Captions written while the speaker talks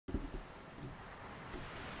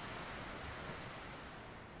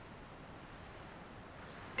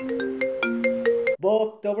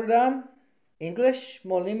Hello, dober dan? English?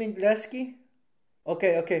 Molim Ingleski?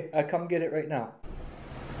 Okay, I come get it right now.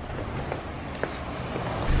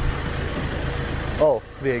 Oh,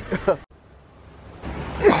 big.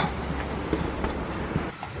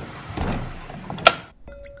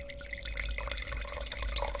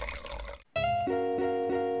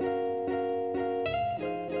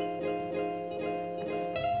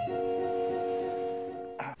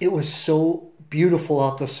 It was so beautiful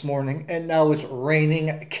out this morning, and now it's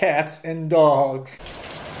raining cats and dogs.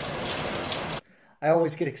 I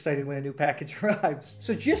always get excited when a new package arrives.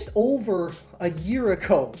 So just over a year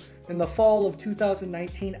ago, in the fall of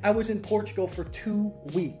 2019, I was in Portugal for 2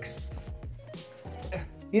 weeks.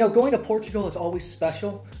 You know, going to Portugal is always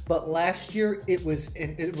special, but last year it was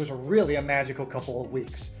really a magical couple of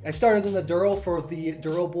weeks. I started in the Douro for the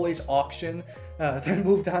Douro Boys auction, then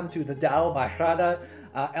moved on to the Dao, Bairrada,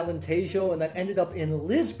 Alentejo, and then ended up in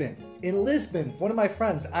Lisbon. In Lisbon, one of my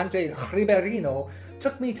friends, Andre Ribeirinho,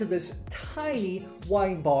 took me to this tiny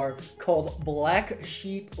wine bar called Black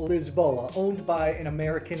Sheep Lisboa, owned by an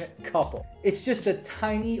American couple. It's just a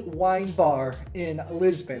tiny wine bar in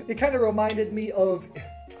Lisbon. It kind of reminded me of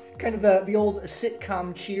kind of the old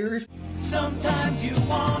sitcom Cheers. Sometimes you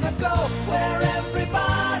wanna go where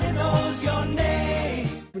everybody knows your name.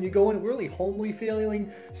 When you go in really homely feeling,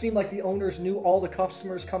 seemed like the owners knew all the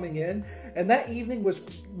customers coming in. And that evening was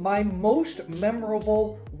my most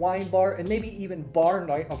memorable wine bar and maybe even bar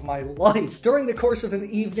night of my life. During the course of an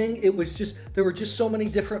evening, there were just so many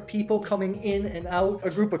different people coming in and out. A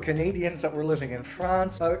group of Canadians that were living in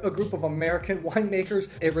France, a group of American winemakers,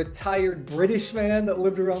 a retired British man that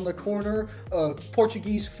lived around the corner, a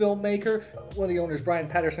Portuguese filmmaker. One of the owners, Brian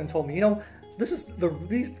Patterson, told me, you know,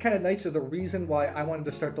 these kind of nights are the reason why I wanted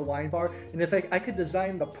to start the wine bar, and if I could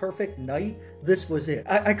design the perfect night, this was it.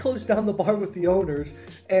 I closed down the bar with the owners,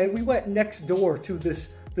 and we went next door to this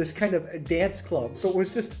kind of dance club. So it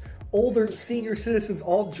was just older senior citizens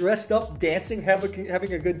all dressed up, dancing,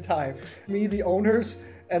 having a good time. Me, the owners,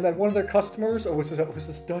 and then one of their customers was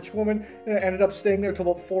this Dutch woman, and I ended up staying there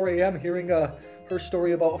till about 4 a.m. hearing her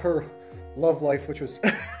story about her love life, which was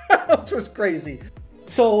which was crazy.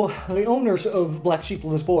 So the owners of Black Sheep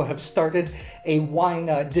Lisboa have started a wine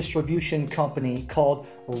distribution company called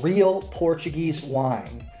Real Portuguese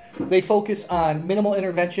Wine. They focus on minimal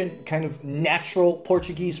intervention, kind of natural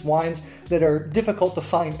Portuguese wines that are difficult to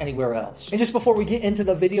find anywhere else. And just before we get into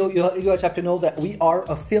the video, you guys have to know that we are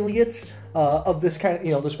affiliates of this kind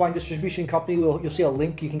of, this wine distribution company. You'll see a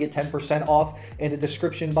link. You can get 10% off in the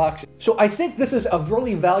description box. So I think this is a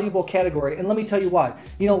really valuable category, and let me tell you why.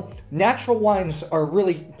 Natural wines are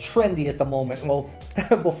really trendy at the moment. Well,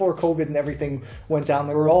 before COVID and everything went down,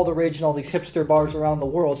 they were all the rage in all these hipster bars around the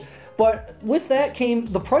world. But with that came,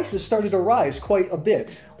 the prices started to rise quite a bit.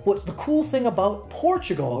 What the cool thing about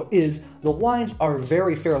Portugal is the wines are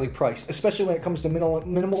very fairly priced, especially when it comes to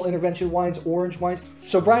minimal intervention wines, orange wines.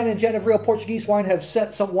 So Brian and Jen of Real Portuguese Wine have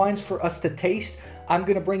set some wines for us to taste. I'm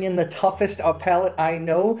going to bring in the toughest palate I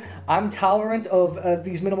know. I'm tolerant of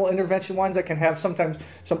these minimal intervention wines that can have sometimes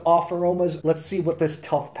some off aromas. Let's see what this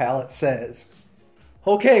tough palate says.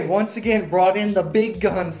 Okay, once again, brought in the big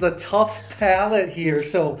guns, the tough palate here.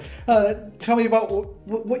 So, tell me about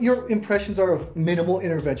what your impressions are of minimal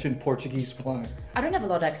intervention Portuguese wine. I don't have a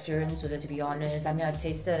lot of experience with it, to be honest. I mean, I've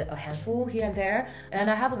tasted a handful here and there, and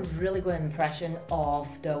I have a really good impression of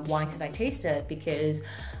the wines that I tasted, because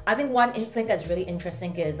I think one thing that's really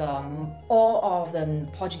interesting is all of the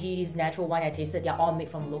Portuguese natural wine I tasted, they're all made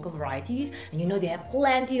from local varieties, and they have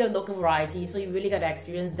plenty of local varieties, so you really got to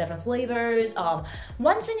experience different flavors.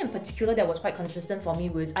 One thing in particular that was quite consistent for me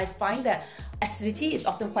was I find that acidity is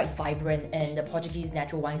often quite vibrant in the Portuguese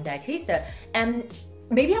natural wines that I tasted, and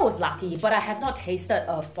maybe I was lucky, but I have not tasted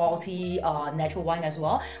a faulty natural wine as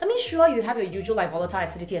well. I mean, sure, you have your usual volatile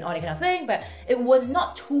acidity and all that kind of thing, but it was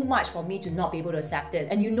not too much for me to not be able to accept it.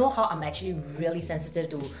 And you know how I'm actually really sensitive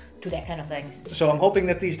to that kind of things. So I'm hoping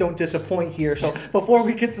that these don't disappoint here. So before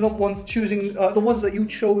we get to the ones the ones that you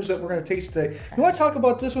chose that we're going to taste today, you want to talk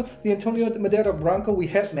about this one, the Antonio de Madeira Branco? We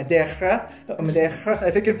have Madeira,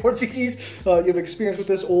 I think in Portuguese. You have experience with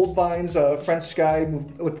this, old vines, French guy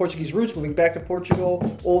with Portuguese roots, moving back to Portugal,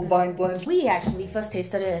 old vine blend. We actually first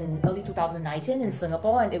tasted it in early 2019 in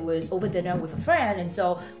Singapore, and it was over dinner with a friend, and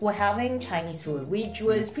so we're having Chinese food, which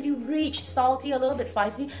was pretty rich, salty, a little bit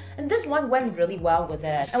spicy, and this one went really well with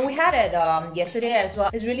it. And we had it yesterday as well.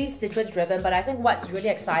 It's really citrus driven, but I think what's really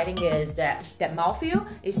exciting is that mouthfeel.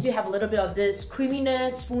 You still have a little bit of this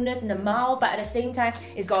creaminess, fullness in the mouth, but at the same time,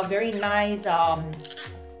 it's got a very nice,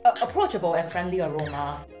 approachable and friendly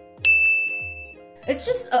aroma. It's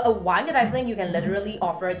just a wine that I think you can literally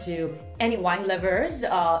offer to any wine lovers.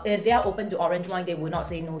 If they are open to orange wine, they would not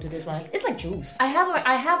say no to this one. It's like juice. I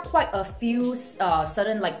have quite a few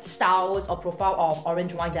certain like styles or profile of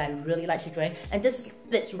orange wine that I really like to drink, and this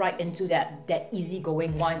fits right into that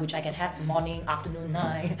easygoing wine which I can have morning, afternoon,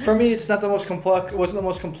 night. For me, it's not the most complex. It wasn't the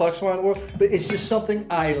most complex wine in the world, but it's just something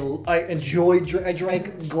I enjoy. I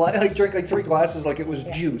drank like 3 glasses like it was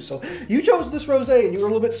juice. So you chose this rosé, and you were a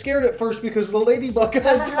little bit scared at first because of the ladybug on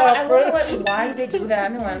top. I wonder why they do that. I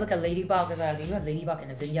mean, when I look at ladybug, you have ladybug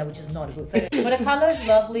in a vineyard, which is not a good thing. But the color is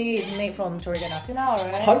lovely. It's made from Torre, right?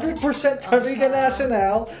 100% Torre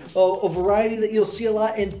Nacional, a variety that you'll see a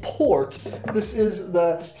lot in port. This is the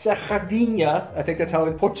Serradinha, I think that's how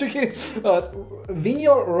in Portuguese.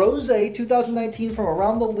 Vinho Rosé 2019 from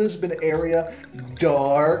around the Lisbon area.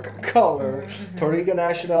 Dark color. Torre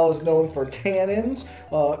Nacional is known for tannins,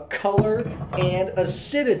 color, and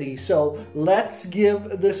acidity. So let's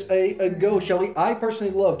give this a go, shall we? I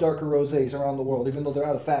personally love darker rosés around the world, even though they're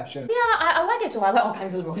out of fashion. Yeah, I like it too. I like all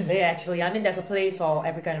kinds of rosé actually. I mean, there's a place for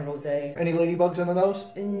every kind of rosé. Any ladybugs on the nose?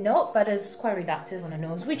 No, but it's quite reductive on the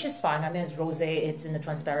nose, which is fine. I mean, it's rosé. It's in a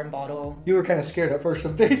transparent bottle. You were kind of scared at first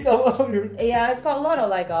of taste. Yeah, it's got a lot of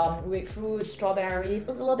like grapefruit, strawberries. It's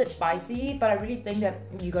a little bit spicy, but I really think that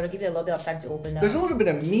you gotta give it a little bit of time to open up. There's a little bit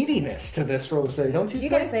of meatiness to this rosé, don't you think? You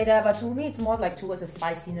can say that, but to me, it's more like towards the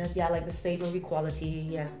spiciness. Yeah, like the savory quality.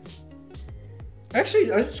 Yeah. Actually,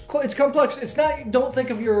 it's complex. It's not. Don't think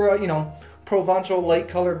of your Provençal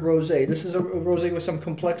light-colored rosé. This is a rosé with some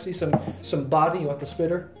complexity, some body. You want the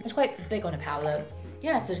spitter? It's quite big on the palate.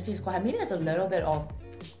 Yeah, acidity is quite high. Maybe there's a little bit of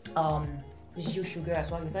reduced sugar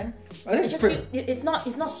as well. You think? I think it's pretty. It's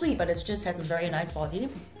not sweet, but it just has a very nice body.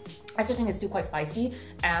 I still think it's still quite spicy,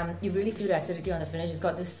 and you really feel the acidity on the finish. It's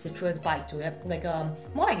got this citrus bite to it, like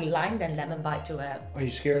more like lime than lemon bite to it. Are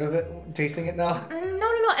you scared of it? Tasting it now?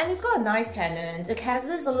 No, and it's got a nice tannin. It has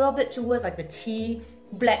this a little bit towards like the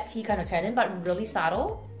black tea kind of tannin, but really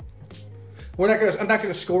subtle. I'm not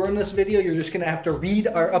gonna score in this video. You're just gonna have to read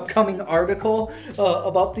our upcoming article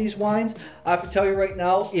about these wines. I have to tell you right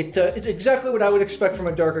now, it's exactly what I would expect from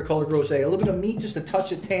a darker colored rosé. A little bit of meat, just a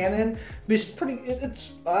touch of tannin. It's pretty.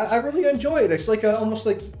 I really enjoy it. It's like almost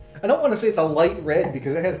like. I don't want to say it's a light red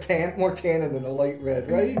because it has more tannin than a light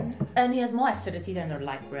red, right? And it has more acidity than a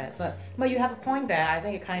light red. But you have a point there. I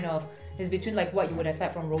think it kind of is between like what you would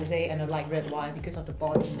expect from rosé and a light red wine because of the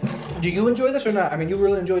body. Do you enjoy this or not? I mean, you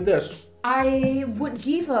really enjoyed this. I would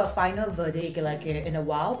give a final verdict like in a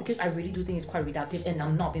while because I really do think it's quite reductive and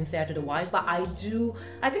I'm not being fair to the wine, but I think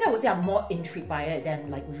I would say I'm more intrigued by it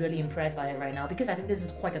than like really impressed by it right now because I think this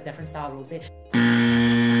is quite a different style of rosé.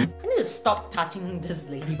 I need to stop touching this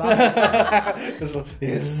ladybug.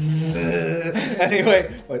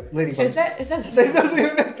 Anyway, ladybug. Is that it doesn't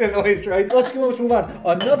even make the noise, right? Let's move on.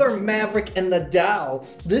 Another maverick in the Dow.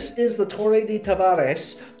 This is the Torre de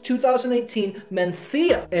Tavares 2018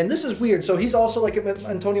 Mencia. And this is weird. So he's also like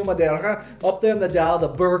Antonio Madeira, up there in the Dow, the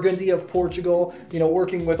Burgundy of Portugal,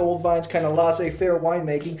 working with old vines, kind of laissez-faire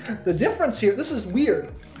winemaking. The difference here, this is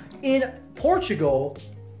weird. In Portugal,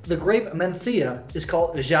 the grape Mencia is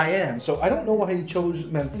called Jaén. So I don't know why he chose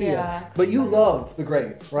Mencia, but you love the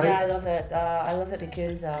grape, right? Yeah, I love it. I love it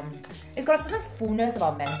because it's got a certain fullness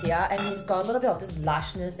about Mencia, and it's got a little bit of this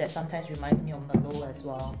lushness that sometimes reminds me of Merlot as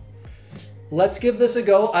well. Let's give this a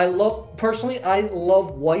go. I love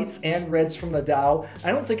whites and reds from the Dow.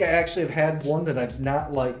 I don't think I actually have had one that I've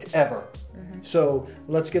not liked ever. So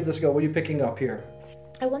let's give this a go. What are you picking up here?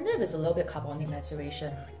 I wonder if it's a little bit carbonic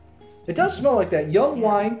maturation. It does smell like that. Young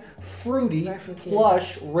wine, fruity,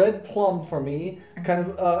 lush, red plum for me.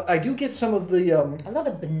 Kind of, I do get some of the... a lot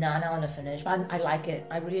of banana on the finish, but I like it.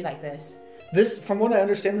 I really like this. This, from what I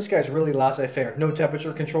understand, this guy's really laissez-faire. No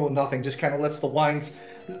temperature control, nothing. Just kind of lets the wines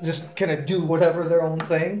just kind of do whatever their own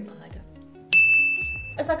thing. I like it.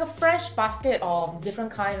 It's like a fresh basket of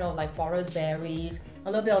different kind of like forest berries. A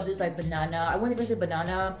little bit of this like banana. I wouldn't even say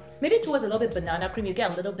banana. Maybe towards a little bit banana cream. You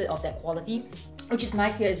get a little bit of that quality, which is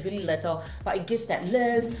nice here. It's really little, but it gives that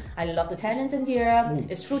lift. I love the tannins in here.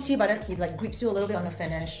 It's fruity, but then it like grips you a little bit on the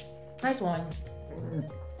finish. Nice wine.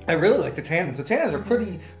 I really like the tannins. The tannins are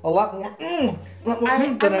a lot more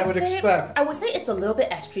than I would expect. I would say it's a little bit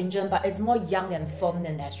astringent, but it's more young and firm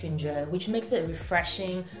than astringent, which makes it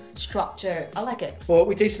refreshing. structured. I like it. Well,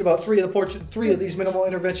 we tasted about three of these minimal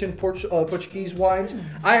intervention Portuguese wines.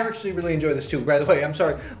 I actually really enjoy this too. By the way, I'm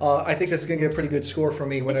sorry. I think this is gonna get a pretty good score for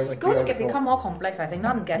me whenever It's going to become more complex. I think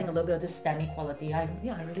now I'm getting a little bit of this stemmy quality. I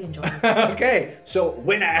really enjoy it. Okay, so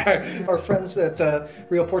winner. Our friends at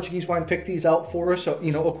Real Portuguese Wine picked these out for us. So,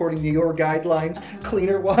 you know, according to your guidelines,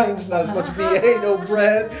 cleaner wines, not as much VA, no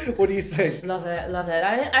bread. What do you think? Love it, love it.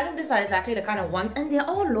 I think these are exactly the kind of ones, and they're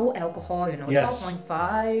all low alcohol, you know, Yes.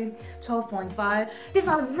 12.5, 12.5. These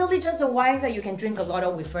are really just the wines that you can drink a lot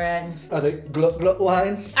of with friends. Are they glut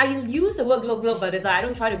wines? I use the word glug glug, but I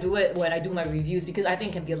don't try to do it when I do my reviews because I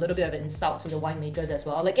think it can be a little bit of an insult to the winemakers as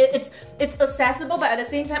well. Like it's accessible, but at the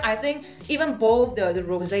same time, I think even both the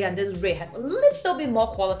rosé and this red has a little bit more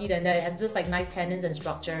quality than that. It has just like nice tannins and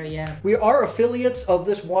structure. Yeah. We are affiliates of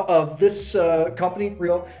this company,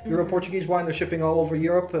 Real Portuguese Wine. They're shipping all over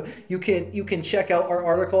Europe. You can check out our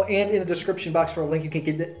article, and in the description box for a link, you can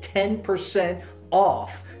get 10%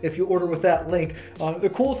 off if you order with that link.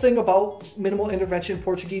 The cool thing about minimal intervention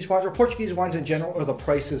Portuguese wines, or Portuguese wines in general, are the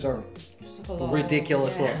prices are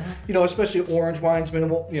ridiculous low. You know, especially orange wines,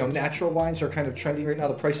 minimal, you know, natural wines are kind of trendy right now.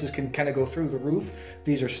 The prices can kind of go through the roof.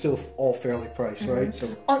 These are still all fairly priced, right?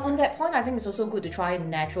 So on that point, I think it's also good to try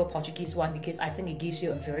natural Portuguese wine because I think it gives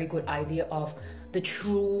you a very good idea of the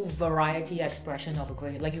true variety expression of a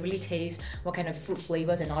grape. Like you really taste what kind of fruit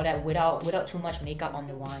flavors and all that without too much makeup on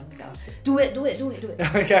the wine. So do it. All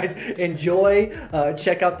right, guys, enjoy.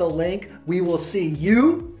 Check out the link. We will see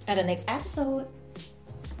you at the next episode.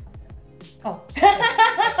 Oh.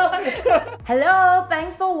 Hello,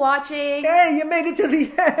 thanks for watching. Hey, you made it to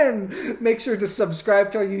the end. Make sure to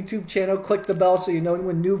subscribe to our YouTube channel. Click the bell so you know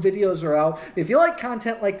when new videos are out. If you like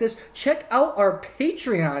content like this, check out our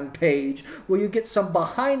Patreon page where you get some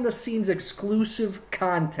behind the scenes exclusive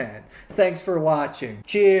content. Thanks for watching.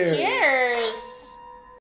 Cheers. Cheers.